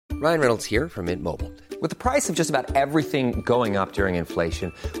Ryan Reynolds here from Mint Mobile. With the price of just about everything going up during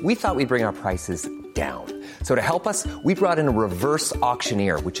inflation, we thought we'd bring our prices down. So to help us, we brought in a reverse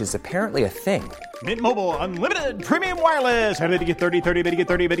auctioneer, which is apparently a thing. Mint Mobile Unlimited Premium Wireless. How to get 30, 30, bit to get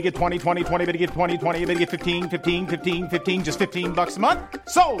 30, bit to get 20, 20, 20, bit to get 20, 20, bit to get 15, 15, 15, 15, just $15 a month?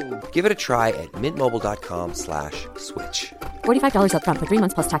 Sold! Give it a try at mintmobile.com/switch. $45 up front for 3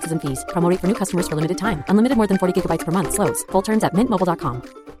 months plus taxes and fees. Promo rate for new customers for limited time. Unlimited more than 40 gigabytes per month. Slows full terms at mintmobile.com.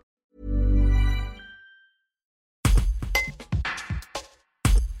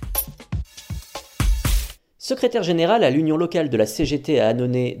 Secrétaire général à l'union locale de la CGT à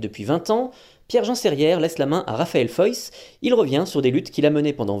Annonay depuis 20 ans, Pierre-Jean Serrière laisse la main à Raphaël Foyce. Il revient sur des luttes qu'il a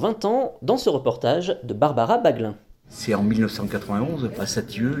menées pendant 20 ans dans ce reportage de Barbara Baglin. C'est en 1991, à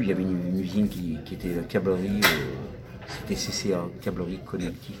Satieux, il y avait une usine qui était la câblerie, c'était CCA, câblerie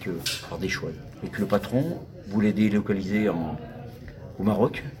connectique Ardéchois. Et que le patron voulait délocaliser au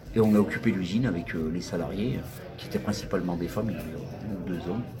Maroc, et on a occupé l'usine avec les salariés, qui étaient principalement des femmes, il y avait 1 ou 2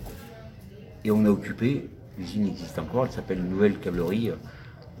 hommes. Et on a occupé, l'usine existe encore, elle s'appelle Nouvelle Câblerie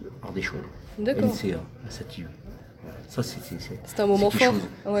Ardéchois. D'accord. NCA, à Satieux. Ça, c'est un moment fort.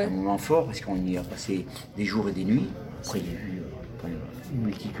 Ouais. C'est un moment fort parce qu'on y a passé des jours et des nuits. Après, il y a eu une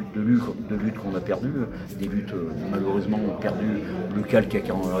multitude de luttes qu'on a perdues. Des luttes, malheureusement, on a perdu le calque à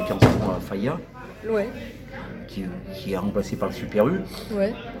 45 ans à Faya, ouais. qui est remplacé par le Super U.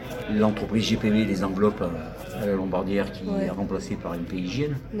 Ouais. L'entreprise GPV, les enveloppes à la Lombardière, qui est remplacée par une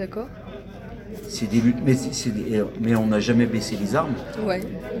Hygiène. D'accord. C'est des luttes, mais on n'a jamais baissé les armes. Ouais.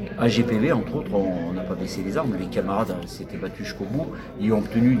 À GPV, entre autres, on n'a pas baissé les armes. Les camarades s'étaient battus jusqu'au bout. Ils ont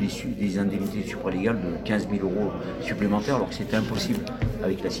obtenu des indemnités supralégales de 15 000 € supplémentaires, alors que c'était impossible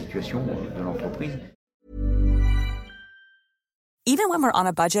avec la situation de l'entreprise. Even when we're on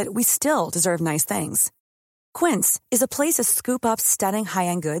a budget, we still deserve nice things. Quince is a place to scoop up stunning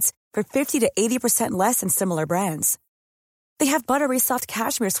high-end goods for 50 to 80% less than similar brands. They have buttery soft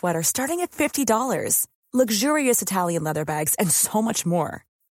cashmere sweaters starting at $50, luxurious Italian leather bags, and so much more.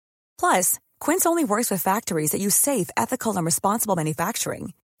 Plus, Quince only works with factories that use safe, ethical, and responsible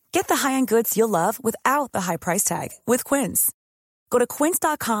manufacturing. Get the high-end goods you'll love without the high price tag with Quince. Go to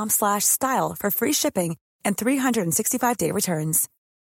quince.com/style for free shipping and 365-day returns.